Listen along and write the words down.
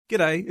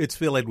G'day, it's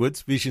Phil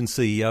Edwards, Vision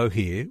CEO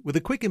here, with a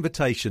quick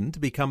invitation to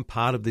become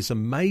part of this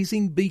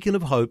amazing beacon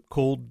of hope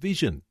called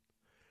Vision.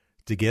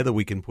 Together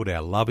we can put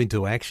our love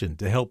into action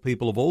to help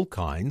people of all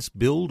kinds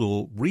build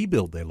or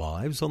rebuild their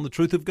lives on the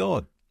truth of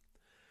God.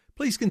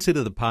 Please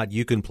consider the part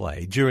you can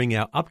play during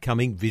our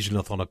upcoming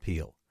Visionathon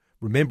appeal,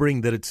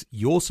 remembering that it's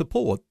your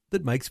support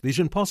that makes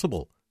Vision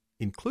possible,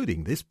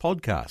 including this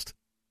podcast.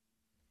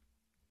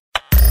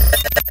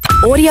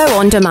 Audio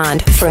on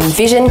demand from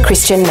Vision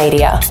Christian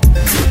Media.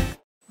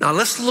 Now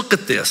let's look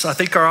at this. I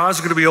think our eyes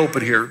are going to be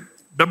open here.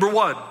 Number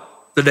one,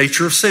 the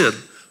nature of sin.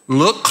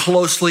 Look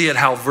closely at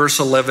how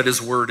verse 11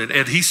 is worded.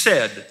 And he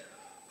said,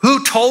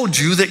 "Who told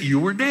you that you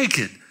were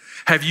naked?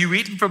 Have you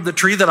eaten from the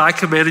tree that I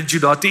commanded you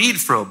not to eat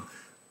from?"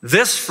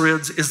 This,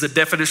 friends, is the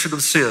definition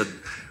of sin.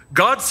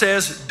 God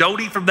says, don't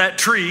eat from that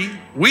tree.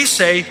 We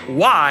say,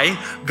 why?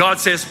 God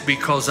says,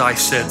 because I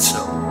said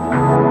so.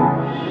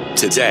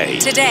 Today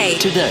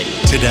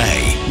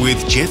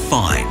with Jeff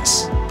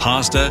Vines,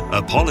 pastor,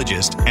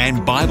 apologist,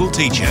 and Bible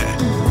teacher.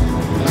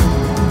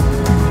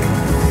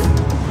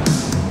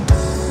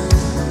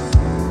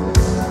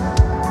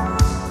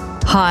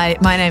 Hi,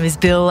 my name is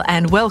Bill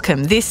and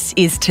welcome. This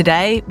is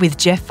Today with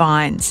Jeff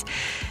Vines.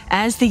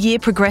 As the year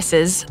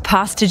progresses,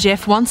 Pastor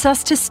Jeff wants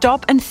us to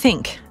stop and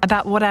think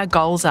about what our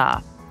goals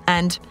are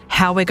and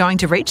how we're going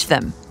to reach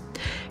them.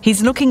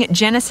 He's looking at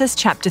Genesis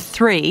chapter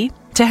 3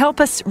 to help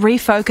us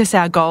refocus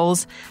our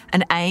goals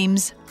and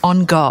aims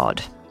on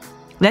God.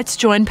 Let's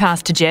join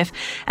Pastor Jeff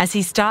as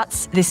he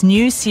starts this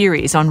new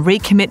series on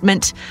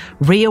recommitment,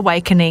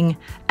 reawakening,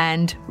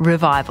 and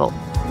revival.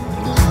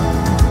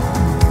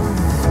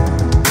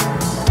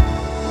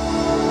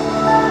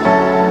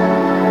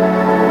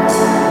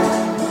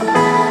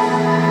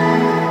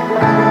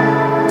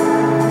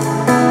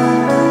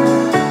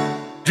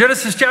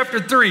 Genesis chapter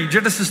 3,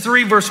 Genesis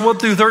 3, verse 1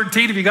 through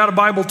 13. If you got a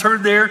Bible,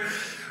 turn there.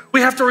 We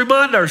have to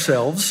remind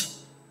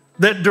ourselves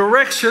that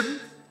direction,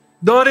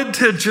 not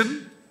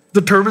intention,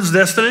 determines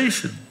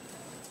destination.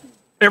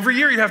 Every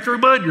year you have to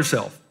remind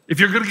yourself,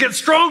 if you're going to get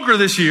stronger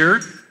this year,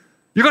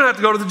 you're going to have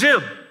to go to the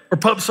gym or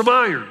pump some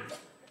iron.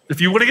 If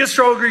you want to get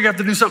stronger, you have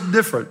to do something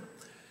different.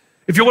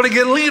 If you want to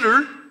get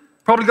leaner,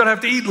 probably going to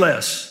have to eat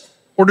less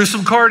or do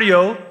some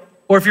cardio,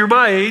 or if you're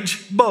my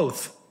age,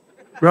 both,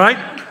 right?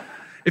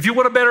 If you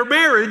want a better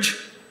marriage,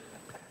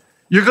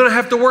 you're going to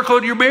have to work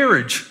on your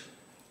marriage.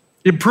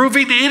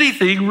 Improving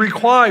anything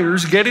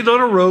requires getting on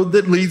a road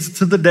that leads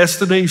to the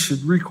destination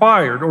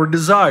required or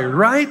desired,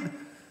 right?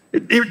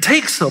 It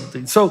takes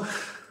something. So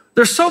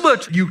there's so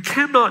much you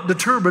cannot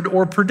determine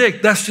or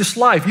predict. That's just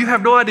life. You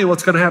have no idea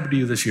what's going to happen to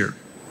you this year.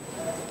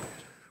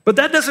 But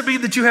that doesn't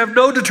mean that you have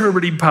no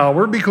determining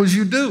power, because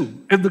you do.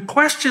 And the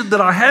question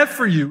that I have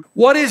for you,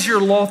 what is your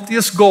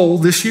loftiest goal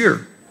this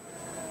year?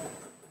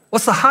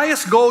 What's the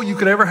highest goal you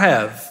could ever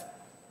have?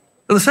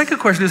 And the second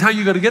question is, how are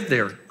you going to get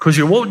there? Because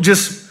you won't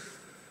just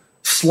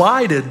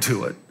slide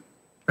into it.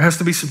 There has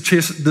to be some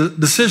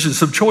decisions,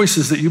 some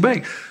choices that you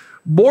make.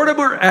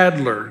 Mortimer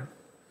Adler,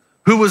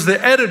 who was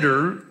the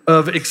editor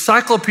of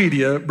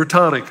Encyclopedia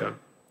Britannica,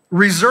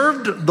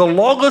 reserved the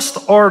longest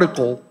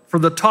article for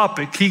the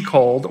topic he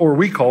called, or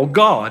we call,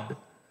 God.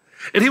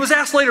 And he was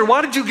asked later,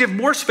 why did you give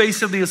more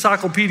space in the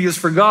encyclopedias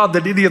for God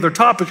than any other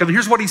topic? And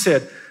here's what he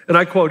said, and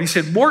I quote, he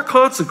said, "More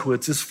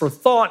consequences for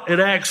thought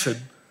and action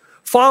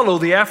follow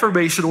the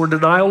affirmation or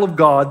denial of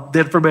God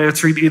than from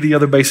answering any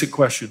other basic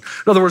question."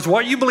 In other words,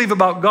 what you believe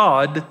about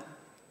God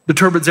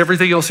determines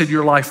everything else in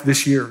your life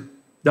this year.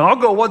 Now, I'll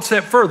go one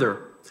step further.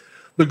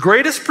 The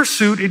greatest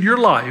pursuit in your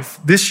life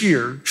this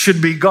year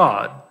should be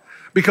God,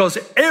 because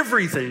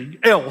everything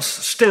else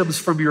stems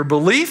from your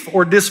belief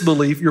or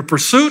disbelief, your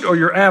pursuit or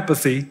your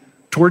apathy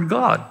toward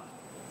God.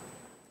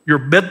 Your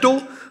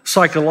mental,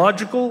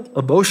 psychological,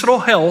 emotional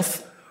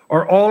health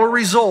are all a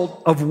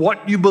result of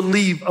what you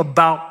believe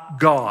about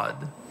God.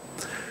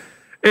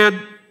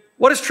 And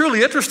what is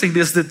truly interesting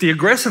is that the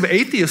aggressive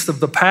atheists of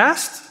the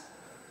past,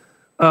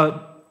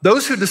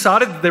 those who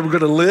decided that they were going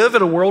to live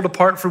in a world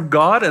apart from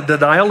God and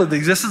denial of the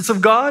existence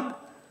of God,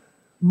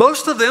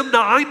 most of them,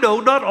 now I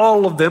know not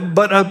all of them,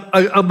 but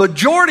a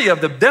majority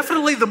of them,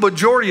 definitely the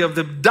majority of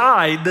them,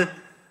 died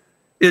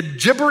in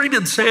gibbering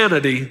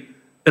insanity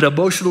and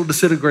emotional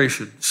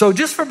disintegration. So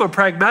just from a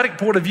pragmatic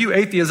point of view,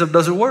 atheism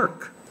doesn't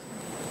work.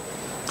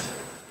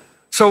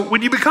 So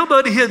when you become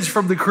unhinged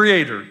from the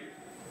Creator,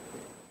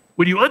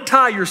 when you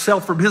untie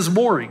yourself from His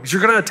moorings,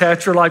 you're going to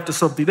attach your life to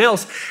something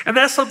else, and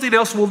that something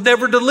else will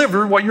never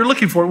deliver what you're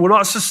looking for. It will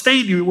not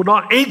sustain you. It will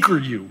not anchor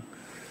you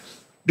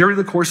during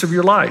the course of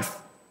your life.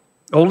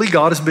 Only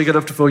God is big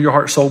enough to fill your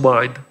heart, soul,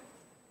 mind.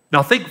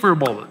 Now think for a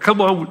moment.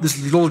 Come on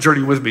this little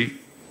journey with me.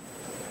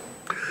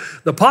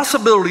 The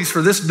possibilities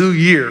for this new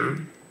year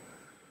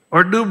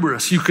are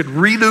numerous. You could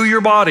renew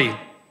your body.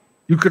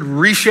 You could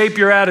reshape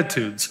your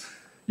attitudes.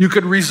 You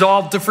could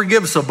resolve to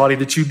forgive somebody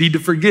that you need to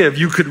forgive.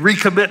 You could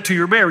recommit to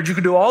your marriage. You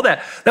could do all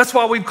that. That's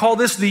why we call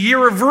this the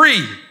year of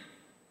re.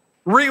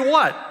 Re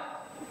what?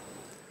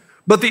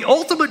 But the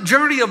ultimate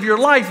journey of your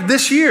life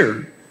this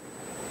year,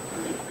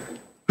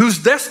 whose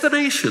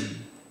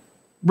destination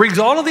brings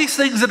all of these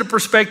things into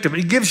perspective.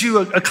 It gives you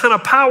a kind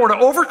of power to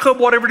overcome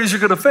whatever it is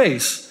you're going to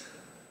face.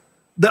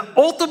 The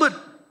ultimate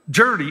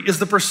journey is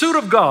the pursuit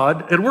of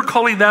God, and we're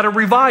calling that a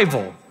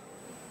revival.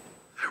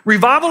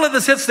 Revival in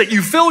the sense that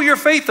you feel your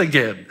faith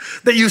again,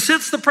 that you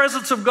sense the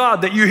presence of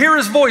God, that you hear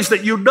his voice,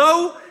 that you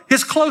know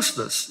his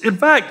closeness. In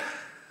fact,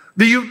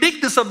 the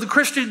uniqueness of the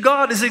Christian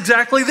God is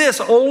exactly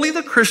this. Only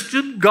the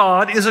Christian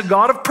God is a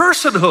God of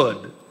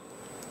personhood.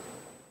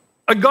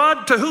 A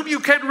God to whom you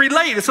can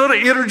relate. It's not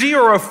an energy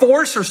or a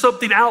force or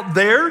something out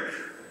there.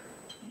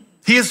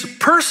 He is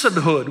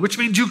personhood, which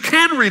means you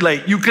can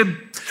relate. You can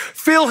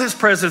feel his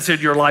presence in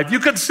your life. You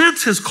can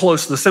sense his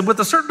closeness. And with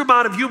a certain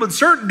amount of human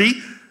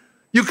certainty,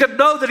 you can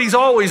know that he's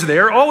always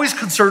there, always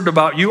concerned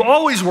about you,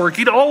 always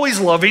working, always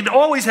loving,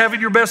 always having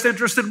your best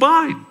interest in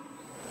mind.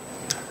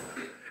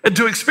 And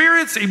to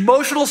experience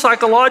emotional,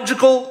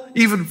 psychological,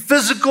 even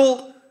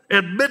physical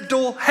and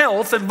mental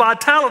health and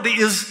vitality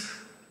is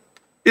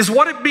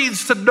what it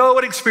means to know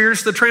and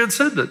experience the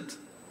transcendent.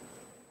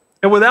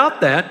 And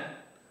without that,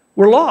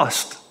 we're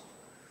lost.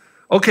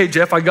 Okay,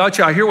 Jeff, I got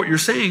you. I hear what you're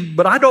saying,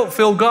 but I don't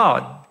feel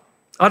God.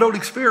 I don't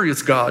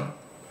experience God. And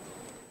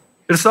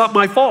it's not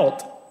my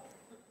fault.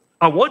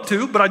 I want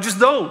to, but I just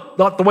don't.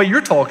 Not the way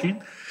you're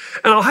talking.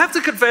 And I'll have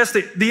to confess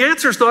that the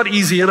answer is not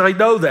easy, and I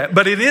know that,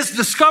 but it is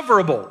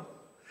discoverable.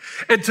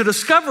 And to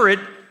discover it,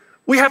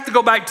 we have to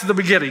go back to the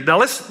beginning. Now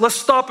let's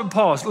stop and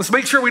pause. Let's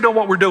make sure we know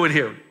what we're doing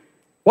here.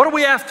 What are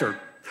we after?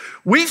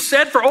 We've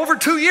said for over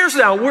 2 years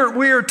now,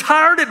 we're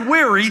tired and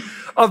weary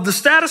of the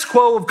status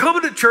quo of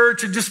coming to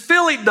church and just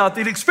feeling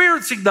nothing,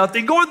 experiencing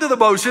nothing, going through the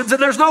motions,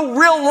 and there's no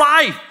real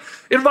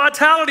life and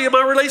vitality in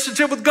my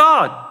relationship with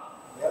God.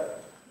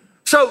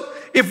 So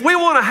if we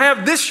want to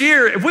have this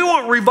year, if we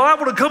want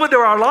revival to come into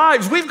our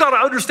lives, we've got to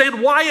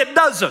understand why it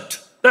doesn't.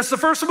 That's the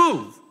first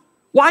move.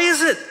 Why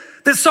is it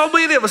that so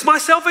many of us,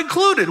 myself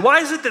included, why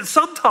is it that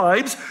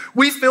sometimes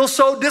we feel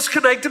so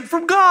disconnected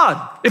from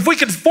God? If we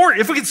can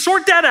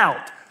sort that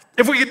out,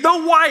 if we can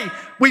know why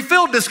we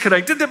feel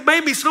disconnected, then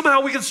maybe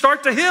somehow we can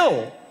start to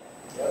heal.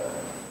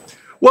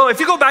 Well, if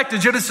you go back to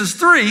Genesis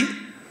 3,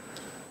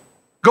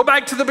 go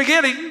back to the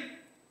beginning,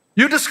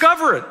 you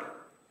discover it.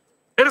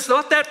 And it's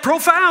not that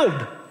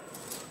profound.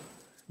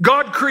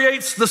 God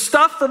creates the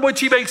stuff from which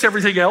he makes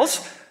everything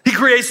else. He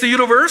creates the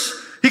universe.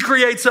 He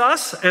creates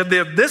us. And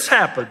then this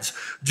happens.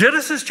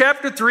 Genesis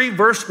chapter 3,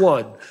 verse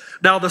 1.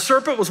 Now the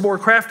serpent was more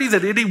crafty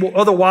than any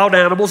other wild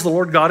animals the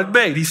Lord God had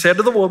made. He said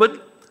to the woman,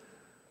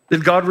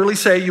 did God really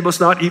say you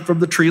must not eat from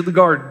the tree in the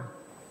garden?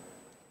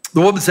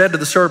 The woman said to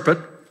the serpent,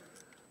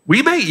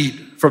 we may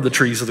eat from the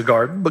trees of the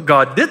garden, but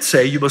God did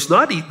say you must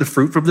not eat the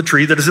fruit from the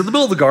tree that is in the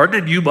middle of the garden,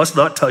 and you must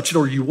not touch it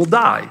or you will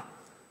die.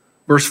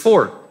 Verse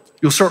 4,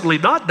 you'll certainly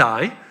not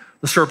die,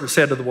 the serpent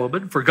said to the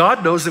woman, for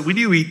God knows that when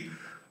you eat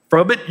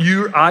from it,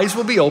 your eyes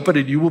will be open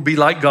and you will be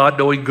like God,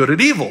 knowing good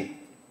and evil.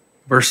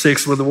 Verse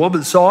 6, when the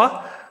woman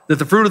saw that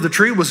the fruit of the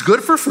tree was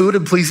good for food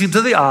and pleasing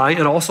to the eye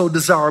and also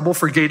desirable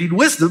for gaining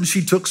wisdom,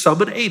 she took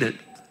some and ate it.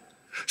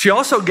 She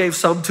also gave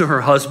some to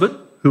her husband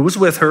who was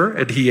with her,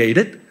 and he ate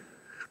it.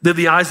 Then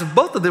the eyes of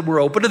both of them were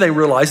opened and they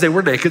realized they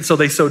were naked, so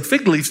they sewed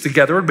fig leaves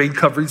together and made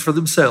coverings for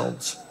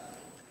themselves.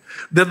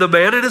 Then the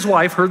man and his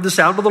wife heard the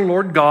sound of the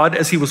Lord God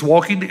as he was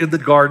walking in the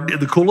garden in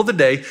the cool of the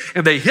day,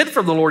 and they hid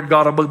from the Lord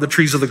God among the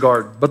trees of the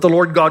garden. But the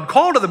Lord God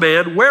called to the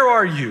man, where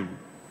are you?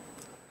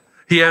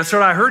 He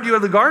answered, I heard you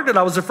in the garden, and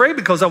I was afraid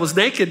because I was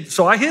naked,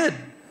 so I hid.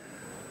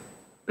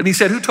 And he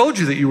said, who told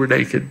you that you were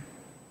naked?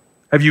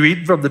 Have you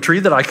eaten from the tree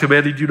that I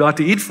commanded you not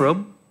to eat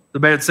from? The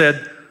man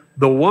said,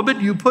 the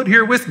woman you put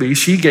here with me,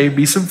 she gave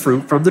me some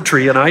fruit from the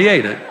tree, and I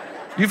ate it.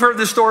 You've heard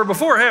this story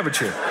before, haven't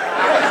you?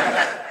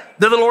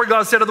 Then the Lord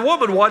God said to the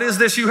woman, what is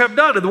this you have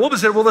done? And the woman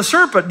said, well, the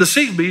serpent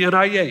deceived me, and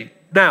I ate.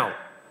 Now,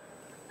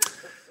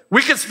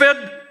 we could spend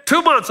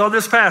 2 months on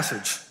this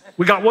passage.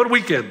 We got 1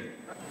 weekend.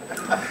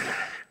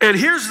 And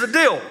here's the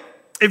deal.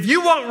 If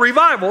you want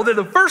revival, then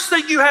the first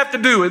thing you have to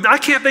do, and I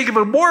can't think of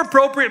a more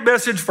appropriate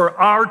message for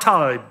our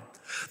time,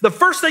 the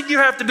first thing you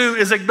have to do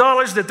is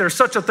acknowledge that there's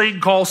such a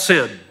thing called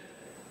sin.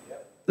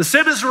 The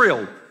sin is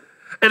real.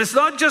 And it's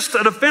not just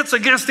an offense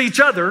against each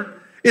other,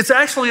 it's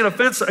actually an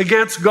offense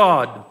against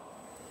God.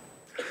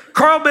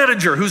 Carl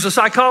Menninger, who's a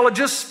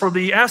psychologist from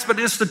the Aspen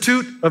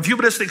Institute of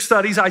Humanistic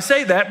Studies, I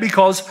say that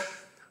because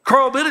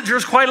Carl Menninger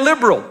is quite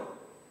liberal.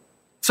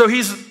 So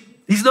he's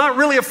not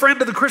really a friend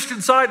of the Christian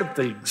side of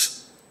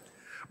things.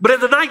 But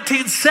in the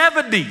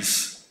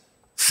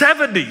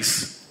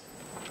 1970s,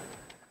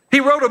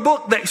 he wrote a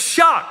book that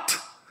shocked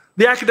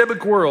the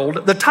academic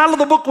world. The title of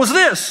the book was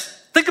this.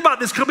 Think about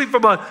this coming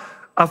from a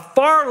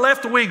far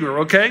left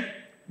winger, okay?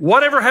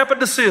 Whatever happened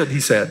to sin, he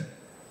said.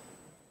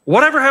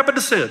 Whatever happened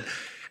to sin?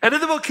 And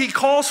in the book, he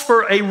calls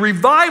for a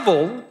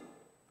revival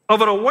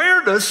of an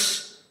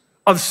awareness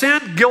of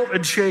sin, guilt,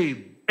 and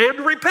shame,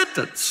 and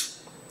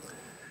repentance.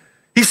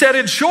 He said,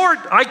 in short,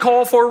 I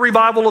call for a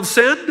revival of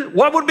sin.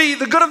 What would be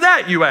the good of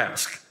that, you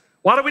ask?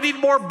 Why do we need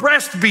more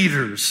breast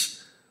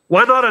beaters?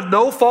 Why not a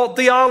no-fault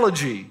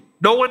theology?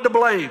 No one to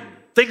blame.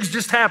 Things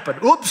just happen.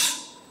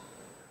 Oops.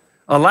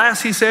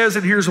 Alas, he says,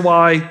 and here's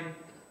why.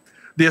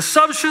 The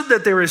assumption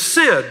that there is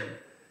sin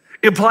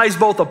implies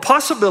both a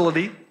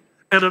possibility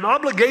and an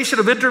obligation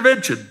of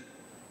intervention.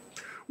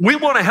 We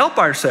want to help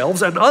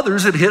ourselves and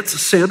others, and hence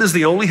sin is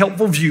the only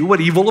helpful view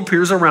when evil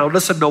appears around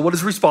us and no one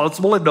is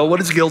responsible and no one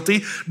is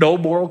guilty, no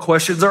moral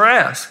questions are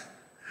asked.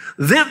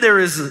 Then there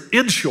is,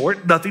 in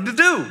short, nothing to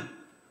do.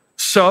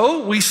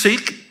 So we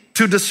seek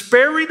to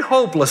despairing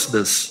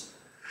hopelessness.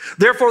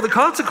 Therefore, the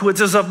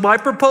consequences of my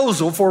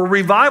proposal for a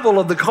revival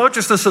of the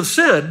consciousness of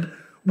sin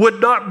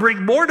would not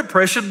bring more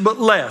depression, but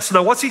less.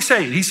 Now, what's he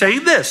saying? He's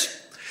saying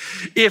this.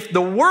 When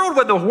the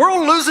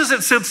world loses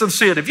its sense of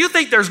sin, if you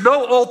think there's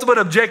no ultimate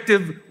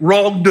objective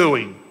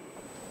wrongdoing,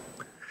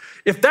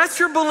 if that's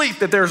your belief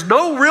that there's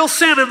no real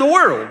sin in the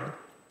world,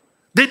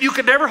 then you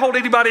can never hold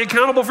anybody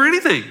accountable for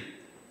anything.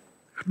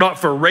 Not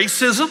for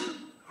racism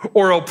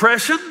or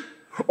oppression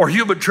or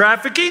human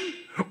trafficking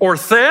or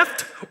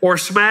theft or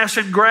smash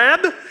and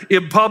grab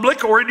in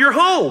public or in your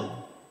home.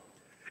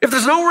 If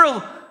there's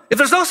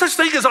no such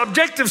thing as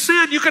objective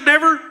sin, you can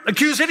never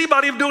accuse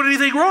anybody of doing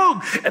anything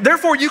wrong. And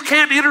therefore, you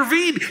can't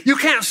intervene. You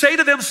can't say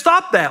to them,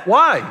 stop that.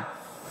 Why?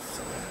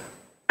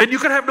 And you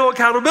can have no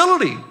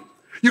accountability.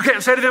 You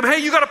can't say to them, hey,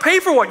 you got to pay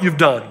for what you've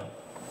done.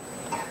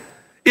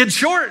 In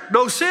short,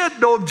 no sin,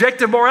 no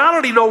objective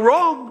morality, no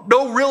wrong,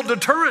 no real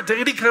deterrent to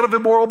any kind of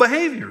immoral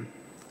behavior.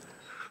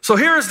 So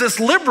here is this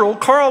liberal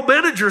Carl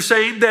Menninger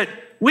saying that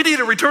we need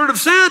a return of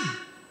sin.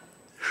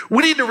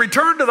 We need to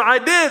return to the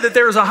idea that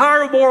there is a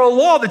higher moral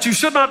law that you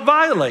should not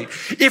violate.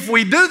 If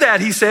we do that,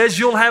 he says,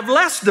 you'll have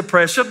less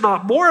depression,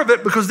 not more of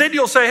it, because then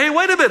you'll say, hey,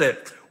 wait a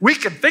minute, we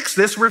can fix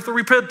this with the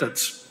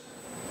repentance.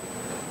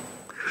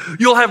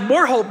 You'll have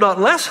more hope, not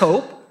less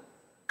hope,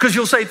 because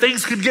you'll say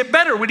things can get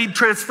better. We need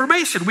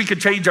transformation. We can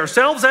change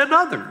ourselves and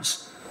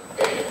others.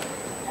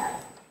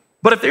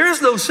 But if there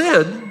is no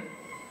sin,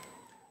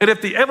 and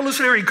if the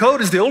evolutionary code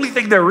is the only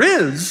thing there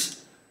is,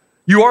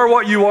 you are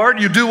what you are and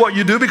you do what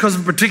you do because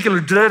of a particular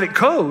genetic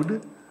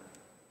code,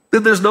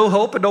 then there's no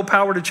hope and no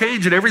power to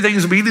change, and everything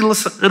is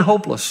meaningless and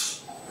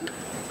hopeless.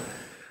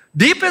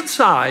 Deep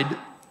inside,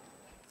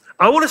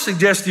 I want to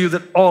suggest to you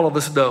that all of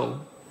us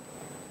know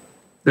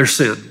there's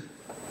sin.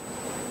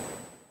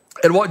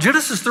 And what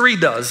Genesis 3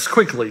 does,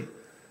 quickly,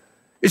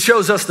 it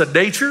shows us the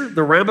nature,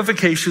 the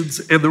ramifications,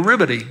 and the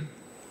remedy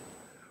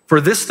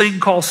for this thing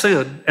called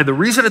sin. And the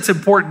reason it's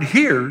important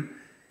here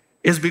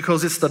is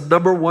because it's the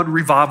number one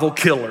revival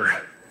killer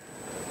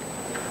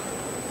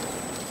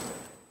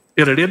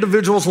in an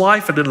individual's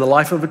life and in the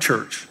life of a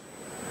church.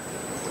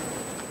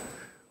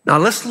 Now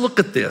let's look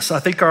at this. I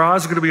think our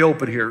eyes are going to be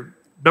open here.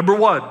 Number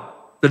one,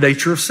 the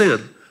nature of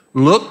sin.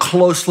 Look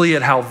closely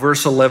at how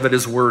verse 11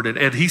 is worded.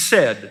 And he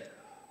said,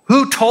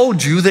 who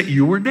told you that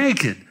you were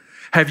naked?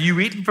 Have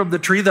you eaten from the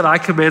tree that I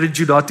commanded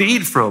you not to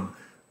eat from?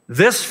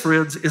 This,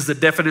 friends, is the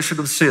definition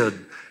of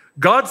sin.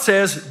 God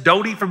says,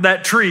 don't eat from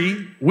that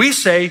tree. We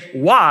say,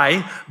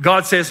 why?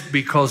 God says,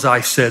 because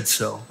I said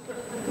so.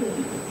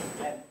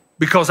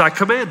 Because I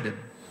commanded.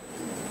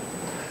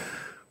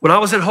 When I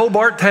was in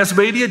Hobart,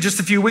 Tasmania, just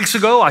a few weeks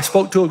ago, I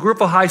spoke to a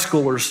group of high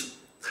schoolers.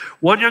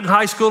 One young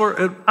high schooler,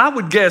 and I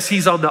would guess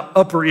he's on the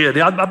upper end.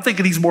 I'm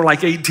thinking he's more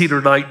like 18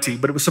 or 19,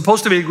 but it was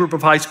supposed to be a group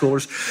of high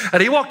schoolers.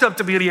 And he walked up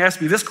to me and he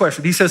asked me this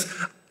question. He says,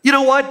 you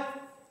know what?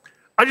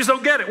 I just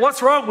don't get it.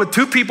 What's wrong with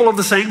two people of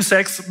the same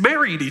sex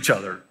marrying each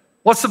other?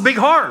 What's the big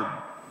harm?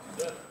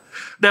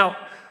 Now,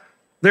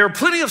 there are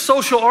plenty of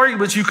social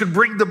arguments you can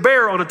bring to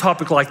bear on a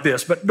topic like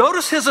this, but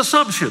notice his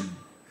assumption.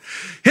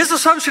 His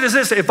assumption is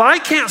this: if I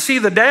can't see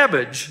the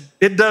damage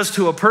it does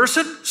to a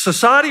person,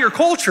 society, or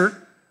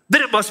culture,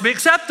 then it must be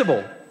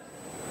acceptable.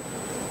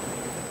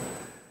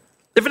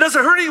 If it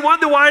doesn't hurt anyone,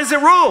 then why is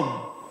it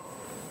wrong?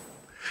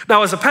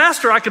 Now, as a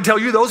pastor, I can tell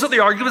you those are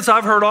the arguments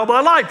I've heard all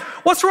my life.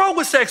 What's wrong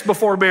with sex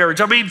before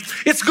marriage? I mean,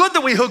 it's good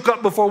that we hook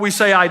up before we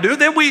say I do.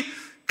 Then we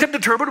can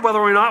determine whether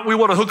or not we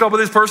want to hook up with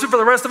this person for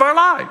the rest of our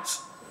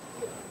lives.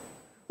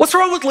 What's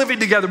wrong with living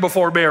together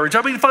before marriage?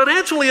 I mean,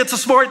 financially, it's a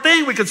smart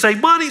thing. We can save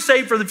money,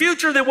 save for the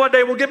future, then one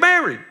day we'll get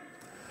married.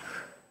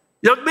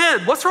 Young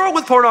men, what's wrong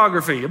with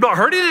pornography? I'm not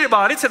hurting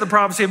anybody. It's in the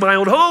privacy of my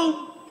own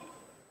home.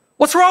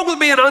 What's wrong with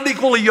being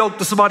unequally yoked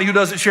to somebody who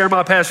doesn't share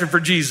my passion for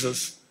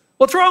Jesus?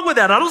 What's wrong with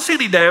that? I don't see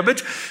any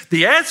damage.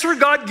 The answer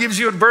God gives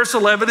you in verse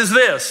 11 is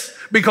this: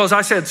 because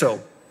I said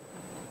so.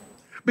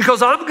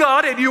 Because I'm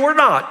God and you are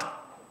not.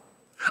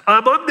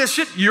 I'm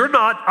omniscient, you're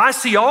not. I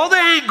see all the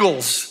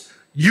angles,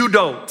 you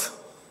don't.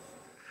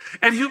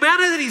 And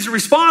humanity's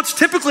response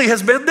typically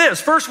has been this.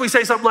 First, we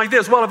say something like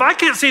this: well, if I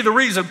can't see the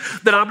reason,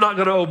 then I'm not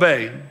going to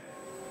obey.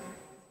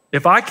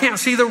 If I can't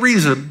see the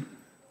reason,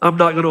 I'm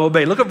not going to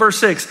obey. Look at verse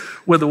 6.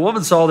 When the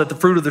woman saw that the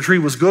fruit of the tree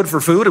was good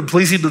for food and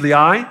pleasing to the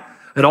eye,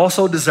 and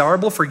also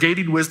desirable for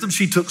gaining wisdom,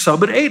 she took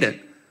some and ate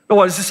it. Now,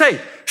 what does it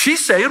say?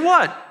 She's saying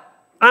what?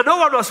 I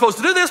know I'm not supposed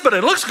to do this, but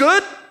it looks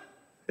good.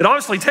 It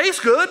obviously tastes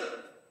good.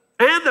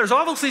 And there's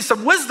obviously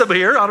some wisdom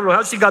here. I don't know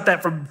how she got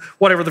that from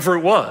whatever the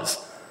fruit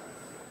was.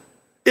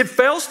 It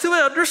fails to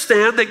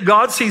understand that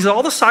God sees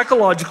all the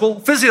psychological,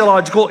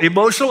 physiological,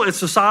 emotional, and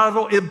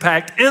societal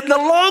impact in the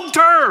long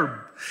term.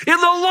 In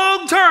the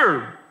long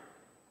term.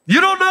 You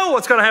don't know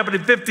what's going to happen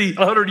in 50,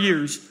 100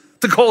 years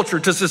to culture,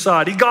 to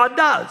society. God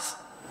does.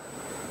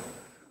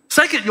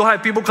 Second, you'll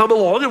have people come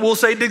along and will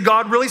say, did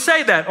God really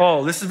say that?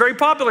 Oh, this is very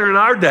popular in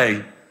our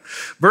day.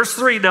 Verse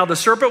 3, now the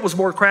serpent was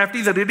more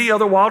crafty than any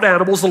other wild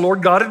animals the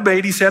Lord God had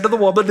made. He said to the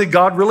woman, did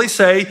God really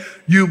say,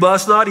 you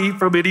must not eat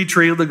from any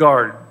tree in the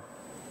garden?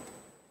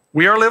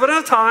 We are living in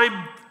a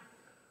time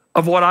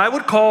of what I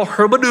would call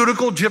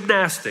hermeneutical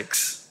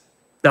gymnastics.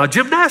 Now,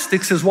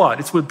 gymnastics is what?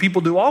 It's when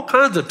people do all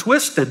kinds of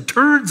twists and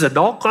turns and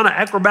all kind of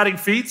acrobatic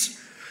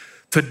feats.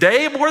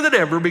 Today, more than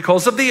ever,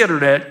 because of the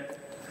internet,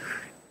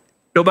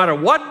 no matter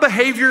what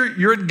behavior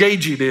you're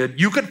engaging in,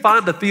 you can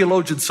find a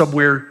theologian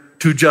somewhere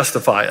to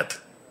justify it.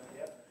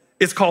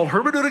 It's called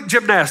hermeneutic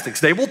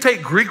gymnastics. They will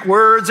take Greek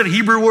words and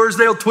Hebrew words,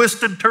 they'll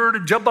twist and turn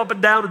and jump up and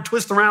down and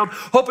twist around,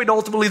 hoping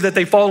ultimately that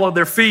they fall on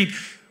their feet.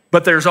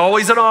 But there's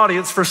always an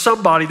audience for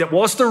somebody that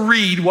wants to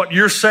read what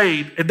you're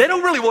saying, and they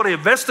don't really want to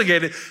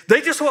investigate it.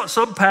 They just want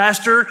some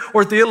pastor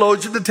or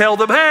theologian to tell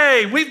them,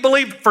 hey, we've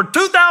believed for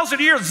 2,000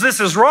 years this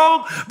is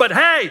wrong, but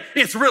hey,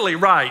 it's really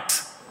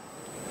right.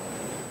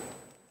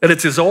 And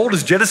it's as old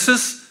as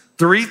Genesis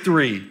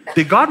 3:3.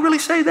 Did God really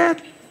say that?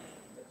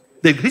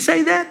 Did he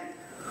say that?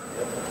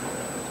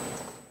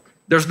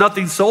 There's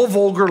nothing so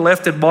vulgar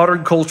left in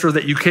modern culture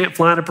that you can't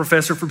find a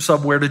professor from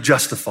somewhere to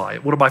justify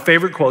it. One of my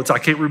favorite quotes, I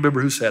can't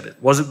remember who said it.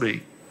 Wasn't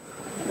me.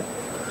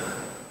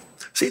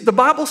 See, the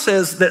Bible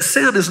says that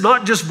sin is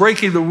not just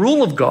breaking the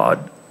rule of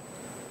God,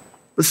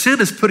 but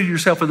sin is putting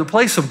yourself in the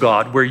place of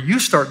God, where you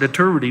start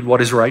determining what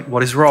is right and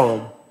what is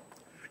wrong.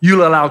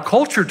 You allow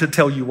culture to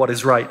tell you what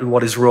is right and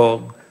what is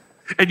wrong.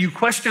 And you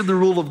question the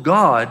rule of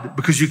God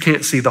because you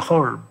can't see the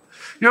harm.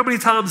 You know how many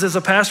times as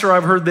a pastor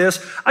I've heard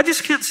this? I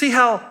just can't see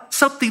how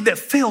something that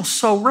feels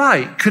so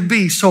right could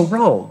be so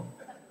wrong.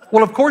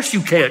 Well, of course you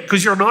can't,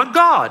 because you're not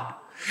God.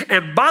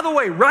 And by the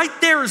way, right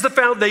there is the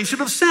foundation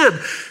of sin.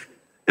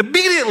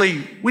 Immediately,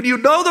 when you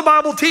know the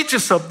Bible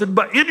teaches something,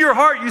 but in your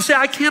heart you say,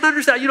 I can't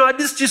understand,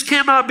 this just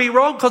cannot be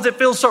wrong because it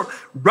feels so,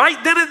 right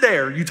then and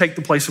there, you take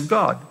the place of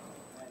God.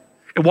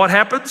 And what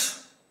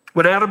happens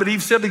when Adam and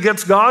Eve sinned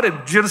against God in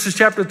Genesis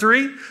chapter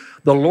 3?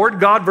 The Lord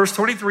God, verse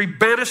 23,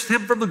 banished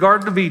him from the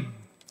Garden of Eden.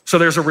 So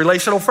there's a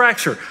relational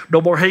fracture. No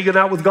more hanging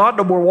out with God,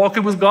 no more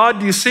walking with God.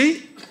 Do you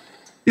see?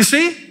 You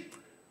see?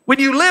 When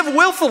you live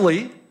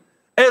willfully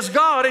as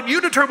God and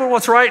you determine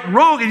what's right and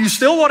wrong, and you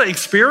still want to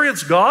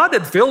experience God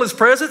and feel his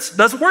presence, it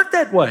doesn't work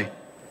that way.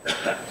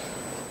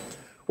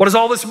 What does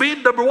all this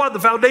mean? Number one, the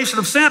foundation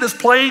of sin is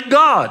playing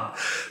God.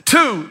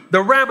 Two,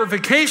 the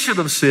ramification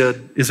of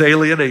sin is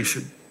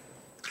alienation.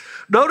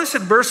 Notice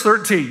in verse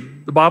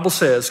 13, the Bible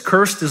says,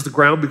 cursed is the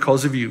ground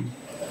because of you.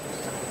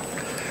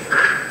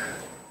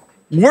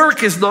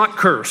 Work is not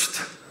cursed.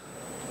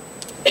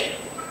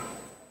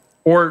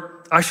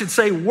 Or I should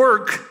say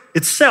work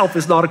itself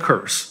is not a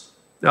curse.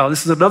 Now,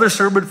 this is another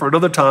sermon for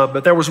another time,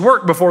 but there was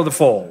work before the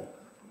fall.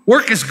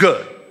 Work is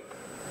good.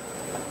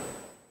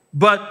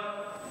 But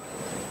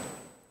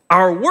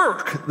our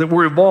work that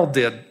we're involved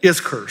in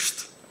is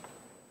cursed.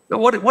 Now,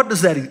 what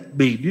does that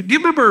mean? Do you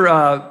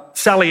remember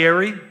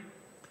Salieri?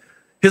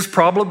 His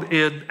problem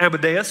in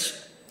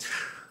Amadeus?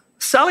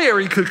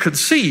 Salieri could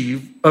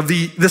conceive of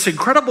this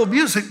incredible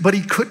music, but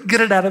he couldn't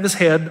get it out of his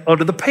head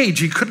onto the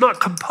page. He could not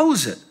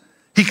compose it.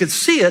 He could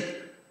see it,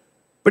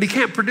 but he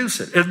can't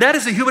produce it. And that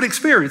is a human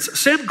experience.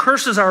 Sin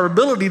curses our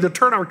ability to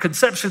turn our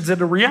conceptions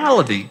into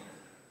reality.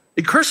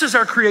 It curses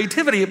our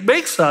creativity. It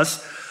makes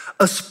us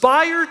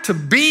aspire to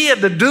be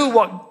and to do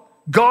what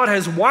God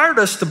has wired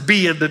us to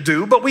be and to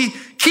do, but we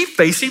keep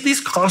facing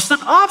these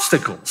constant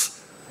obstacles.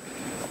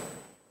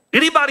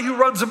 Anybody who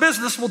runs a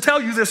business will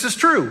tell you this is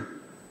true.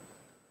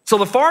 So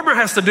the farmer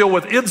has to deal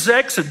with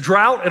insects and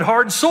drought and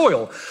hard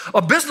soil.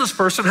 A business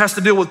person has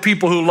to deal with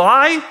people who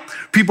lie,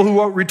 people who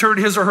won't return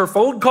his or her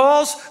phone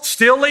calls,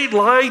 stealing,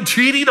 lying,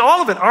 cheating,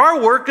 all of it.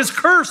 Our work is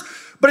cursed,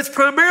 but it's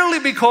primarily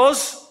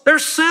because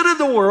there's sin in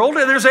the world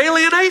and there's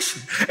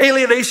alienation.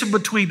 Alienation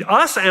between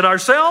us and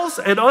ourselves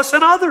and us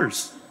and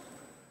others.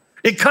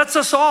 It cuts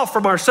us off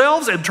from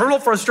ourselves, internal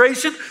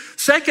frustration.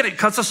 Second, it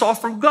cuts us off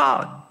from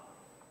God.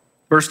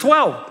 Verse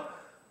 12.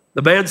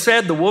 The man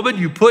said, the woman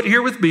you put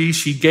here with me,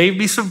 she gave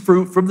me some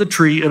fruit from the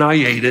tree and I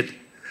ate it.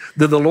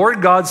 Then the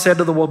Lord God said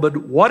to the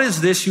woman, what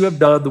is this you have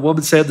done? The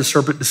woman said, the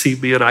serpent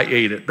deceived me and I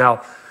ate it.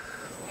 Now,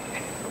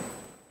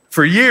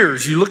 for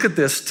years, you look at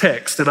this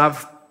text and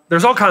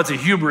there's all kinds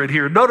of humor in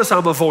here. Notice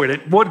I'm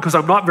avoiding it. One, because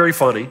I'm not very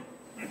funny.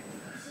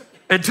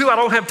 And two, I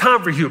don't have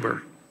time for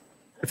humor.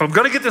 If I'm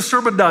going to get this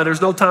sermon done, there's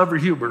no time for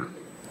humor.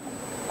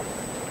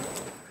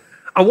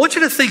 I want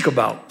you to think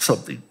about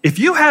something. If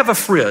you have a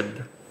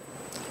friend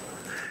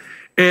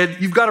and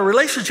you've got a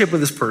relationship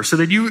with this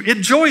person and you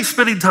enjoy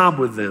spending time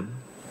with them,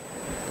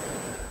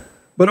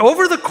 but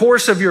over the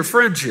course of your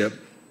friendship,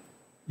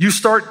 you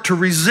start to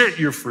resent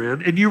your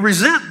friend, and you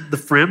resent the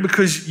friend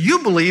because you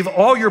believe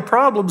all your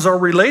problems are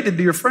related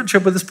to your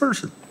friendship with this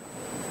person.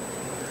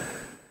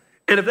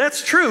 And if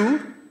that's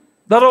true,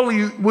 not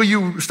only will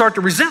you start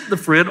to resent the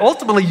friend,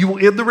 ultimately you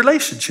will end the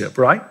relationship,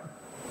 right?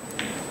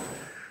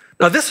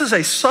 Now, this is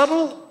a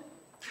subtle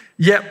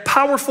yet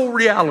powerful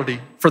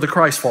reality for the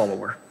Christ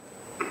follower.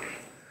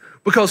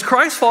 Because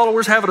Christ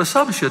followers have an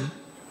assumption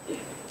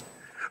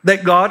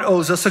that God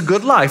owes us a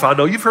good life. I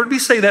know you've heard me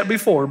say that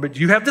before, but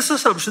you have this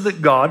assumption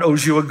that God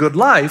owes you a good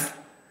life.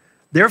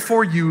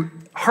 Therefore, you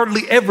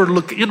hardly ever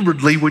look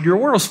inwardly when your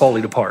world's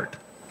falling apart.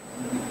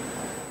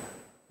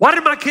 Why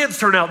did my kids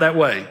turn out that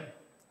way?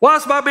 Why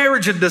is my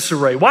marriage in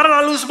disarray? Why did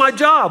I lose my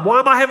job? Why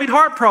am I having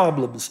heart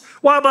problems?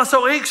 Why am I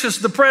so anxious,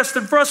 depressed,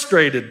 and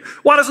frustrated?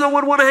 Why does no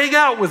one want to hang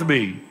out with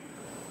me?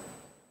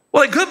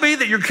 Well, it could be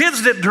that your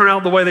kids didn't turn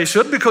out the way they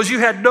should because you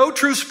had no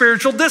true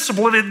spiritual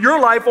discipline in your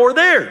life or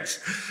theirs.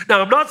 Now,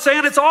 I'm not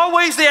saying it's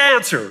always the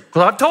answer,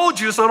 because I've told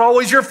you it's not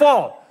always your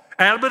fault.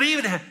 Adam and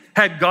Eve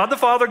had God the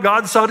Father,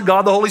 God the Son,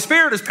 God the Holy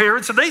Spirit as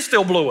parents, and they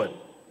still blew it,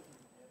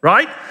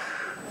 right?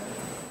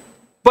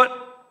 But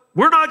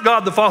we're not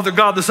God the Father,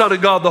 God the Son,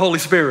 and God the Holy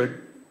Spirit.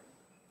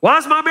 Why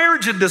is my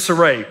marriage in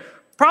disarray?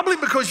 Probably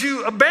because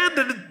you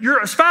abandoned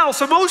your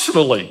spouse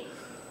emotionally.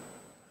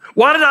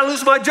 Why did I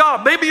lose my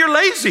job? Maybe you're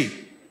lazy.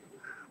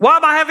 Why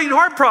am I having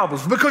heart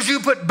problems? Because you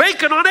put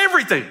bacon on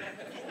everything.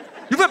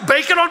 You put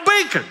bacon on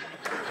bacon.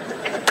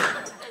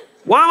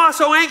 Why am I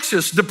so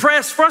anxious,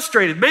 depressed,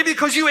 frustrated? Maybe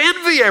because you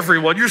envy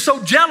everyone. You're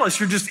so jealous.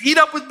 You just eat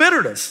up with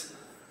bitterness.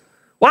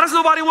 Why does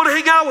nobody want to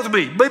hang out with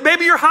me?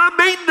 Maybe you're high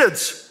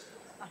maintenance.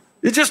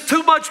 It's just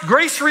too much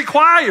grace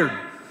required.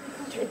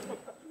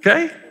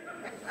 Okay?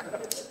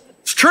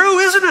 It's true,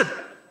 isn't it?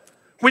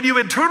 When you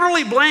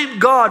internally blame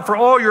God for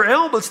all your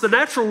ailments, the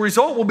natural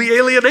result will be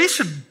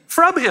alienation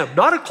from Him,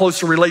 not a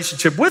closer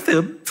relationship with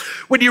Him.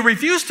 When you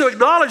refuse to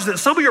acknowledge that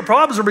some of your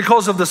problems are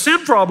because of the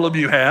sin problem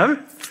you have,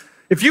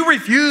 if you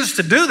refuse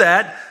to do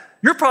that,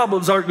 your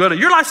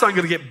life's not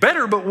going to get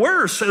better, but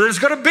worse. And there's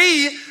going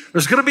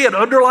to be an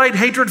underlying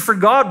hatred for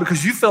God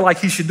because you feel like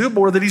He should do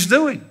more than He's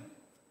doing.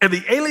 And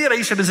the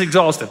alienation is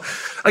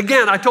exhaustive.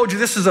 Again, I told you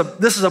this is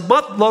a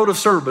month load of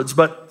sermons,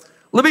 but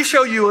let me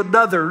show you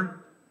another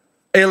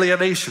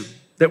alienation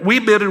that we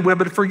men and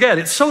women forget.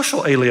 It's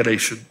social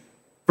alienation.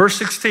 Verse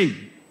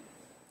 16.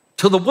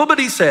 To the woman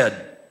He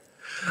said,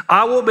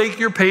 I will make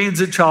your pains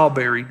in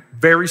childbearing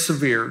very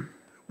severe.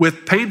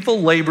 With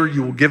painful labor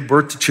you will give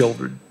birth to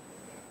children.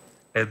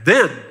 And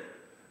then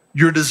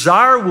your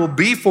desire will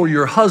be for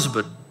your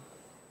husband,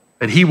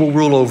 and he will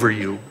rule over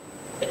you.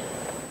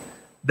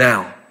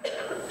 Now,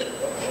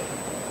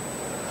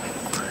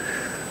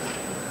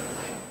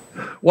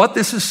 what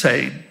this is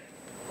saying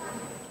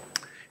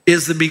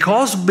is that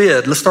because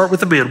men, let's start with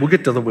the men, we'll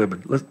get to the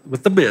women.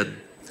 With the men,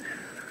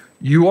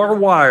 you are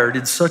wired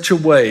in such a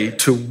way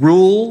to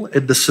rule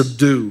and to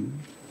subdue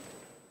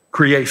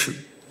creation.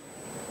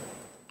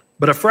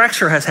 But a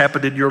fracture has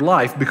happened in your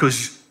life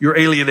because you're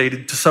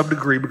alienated to some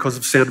degree because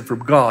of sin from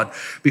God.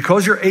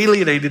 Because you're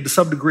alienated to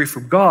some degree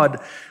from God,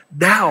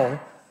 now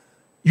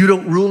you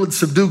don't rule and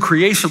subdue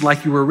creation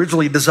like you were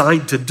originally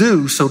designed to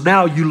do. So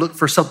now you look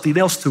for something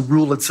else to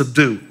rule and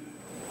subdue.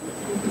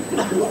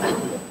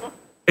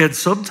 And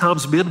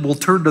sometimes men will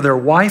turn to their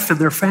wife and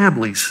their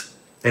families,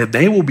 and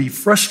they will be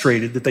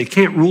frustrated that they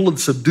can't rule and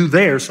subdue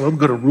there, so I'm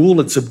going to rule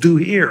and subdue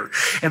here.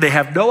 And they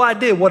have no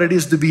idea what it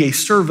is to be a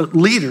servant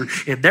leader.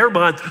 In their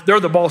mind, they're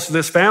the boss of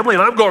this family,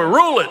 and I'm going to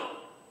rule it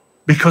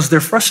because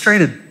they're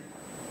frustrated.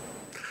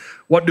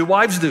 What do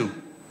wives do?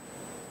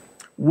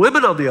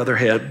 Women, on the other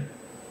hand,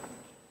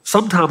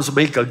 sometimes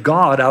make a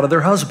god out of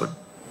their husband.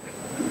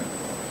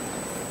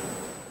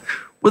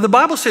 When the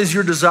Bible says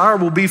your desire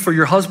will be for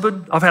your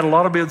husband, I've had a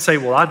lot of men say,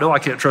 well, I know I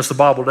can't trust the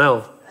Bible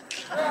now.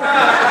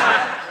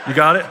 You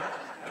got it?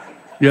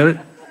 You got it?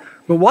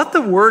 But what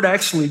the word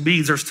actually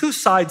means, there's two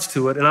sides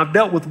to it, and I've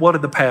dealt with one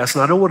in the past,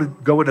 and I don't want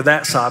to go into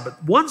that side,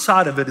 but one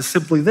side of it is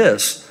simply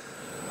this.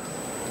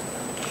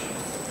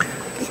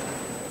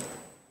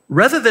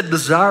 Rather than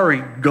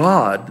desiring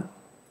God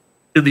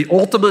in the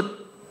ultimate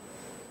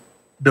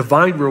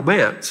divine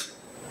romance,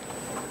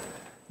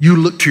 you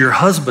look to your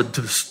husband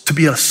to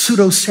be a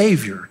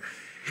pseudo-savior,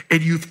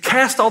 and you've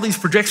cast all these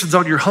projections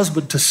on your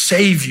husband to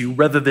save you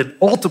rather than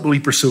ultimately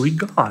pursuing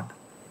God.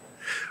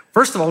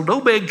 First of all, no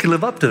man can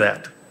live up to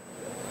that.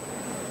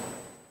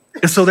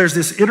 And so there's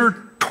this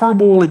inner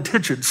turmoil and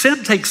tension.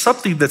 Sin takes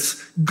something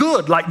that's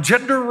good, like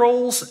gender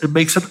roles, and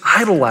makes an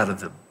idol out of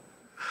them.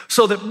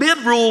 So that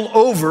men rule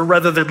over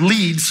rather than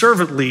lead,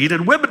 servant lead,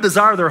 and women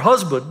desire their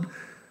husband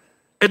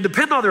and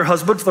depend on their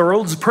husband for their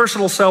own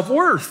personal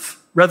self-worth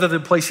rather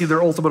than placing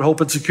their ultimate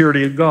hope and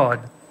security in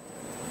God.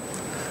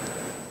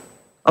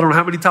 I don't know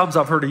how many times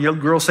I've heard a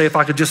young girl say, if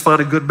I could just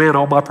find a good man,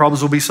 all my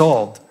problems will be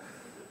solved.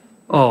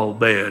 Oh,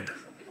 man.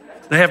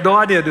 They have no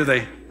idea, do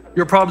they?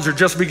 Your problems are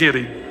just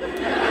beginning.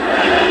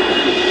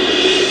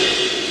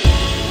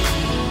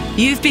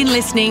 You've been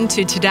listening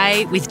to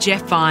Today with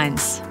Jeff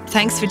Vines.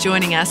 Thanks for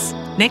joining us.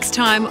 Next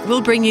time,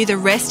 we'll bring you the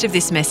rest of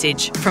this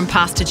message from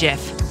Pastor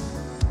Jeff.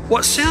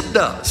 What sin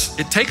does,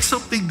 it takes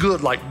something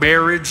good like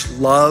marriage,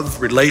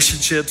 love,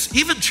 relationships,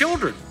 even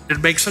children,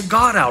 and makes a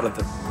god out of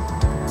them.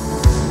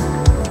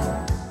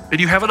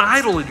 And you have an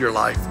idol in your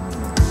life.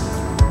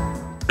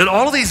 And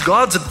all of these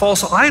gods and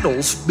false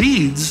idols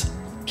means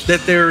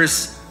that there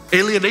is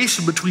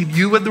alienation between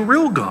you and the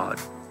real God.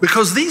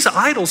 because these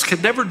idols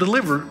can never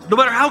deliver, no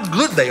matter how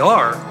good they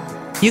are.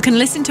 You can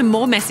listen to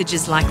more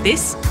messages like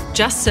this.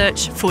 Just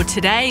search for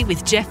Today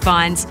with Jeff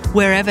Vines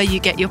wherever you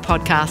get your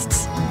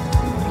podcasts.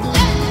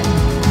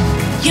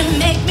 You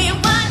make me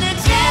wanna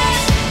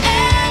dance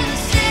and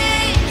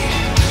sing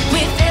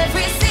with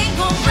every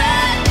single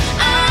breath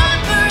I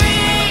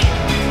breathe.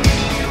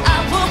 I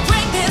will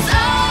bring this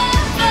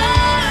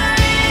offering.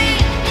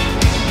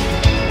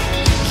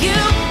 You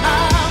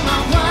are my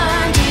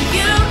wonder,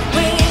 you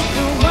with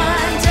the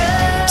wonder.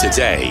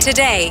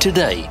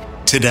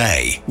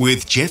 Today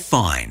with Jeff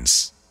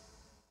Vines.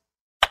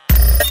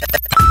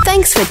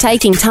 Thanks for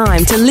taking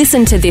time to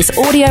listen to this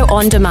audio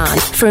on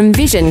demand from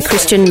Vision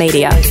Christian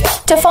Media.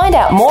 To find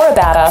out more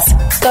about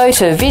us, go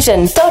to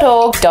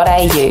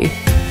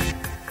vision.org.au.